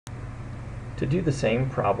To do the same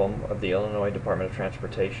problem of the Illinois Department of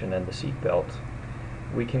Transportation and the seatbelt,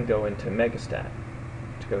 we can go into Megastat.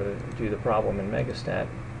 To go to do the problem in Megastat,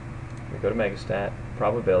 we go to Megastat,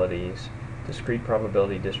 probabilities, discrete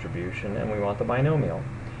probability distribution, and we want the binomial.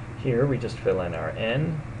 Here we just fill in our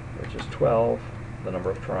n, which is 12, the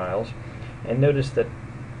number of trials, and notice that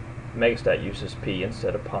Megastat uses p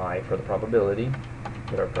instead of pi for the probability.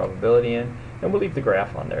 Put our probability in, and we'll leave the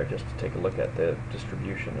graph on there just to take a look at the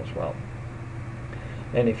distribution as well.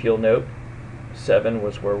 And if you'll note, 7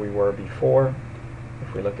 was where we were before.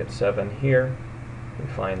 If we look at 7 here, we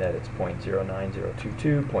find that it's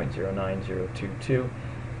 0.09022, 0.09022,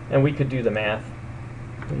 and we could do the math.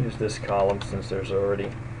 We use this column since there's already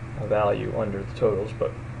a value under the totals,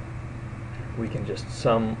 but we can just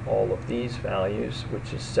sum all of these values,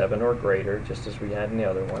 which is 7 or greater, just as we had in the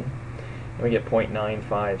other one, and we get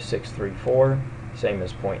 0.95634, same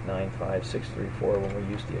as 0.95634 when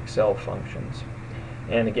we use the Excel functions.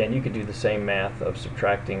 And again, you could do the same math of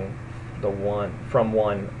subtracting the 1 from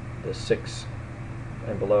 1 to 6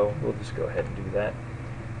 and below. We'll just go ahead and do that.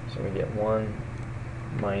 So we get 1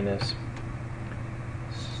 minus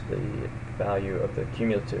the value of the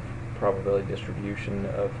cumulative probability distribution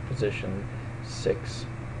of position 6,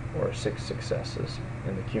 or 6 successes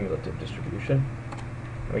in the cumulative distribution.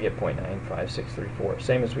 And we get 0.95634,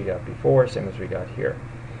 same as we got before, same as we got here.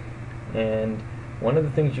 And one of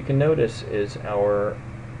the things you can notice is our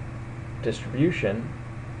distribution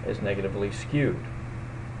is negatively skewed.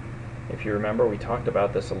 If you remember, we talked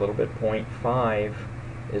about this a little bit. 0.5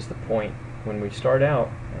 is the point when we start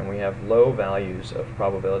out and we have low values of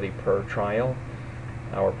probability per trial.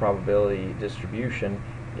 Our probability distribution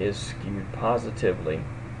is skewed positively.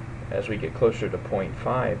 As we get closer to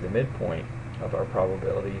 0.5, the midpoint of our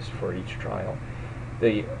probabilities for each trial,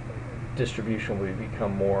 the distribution will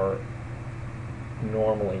become more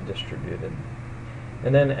normally distributed.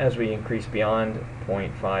 And then as we increase beyond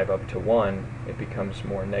 0.5 up to 1, it becomes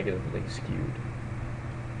more negatively skewed.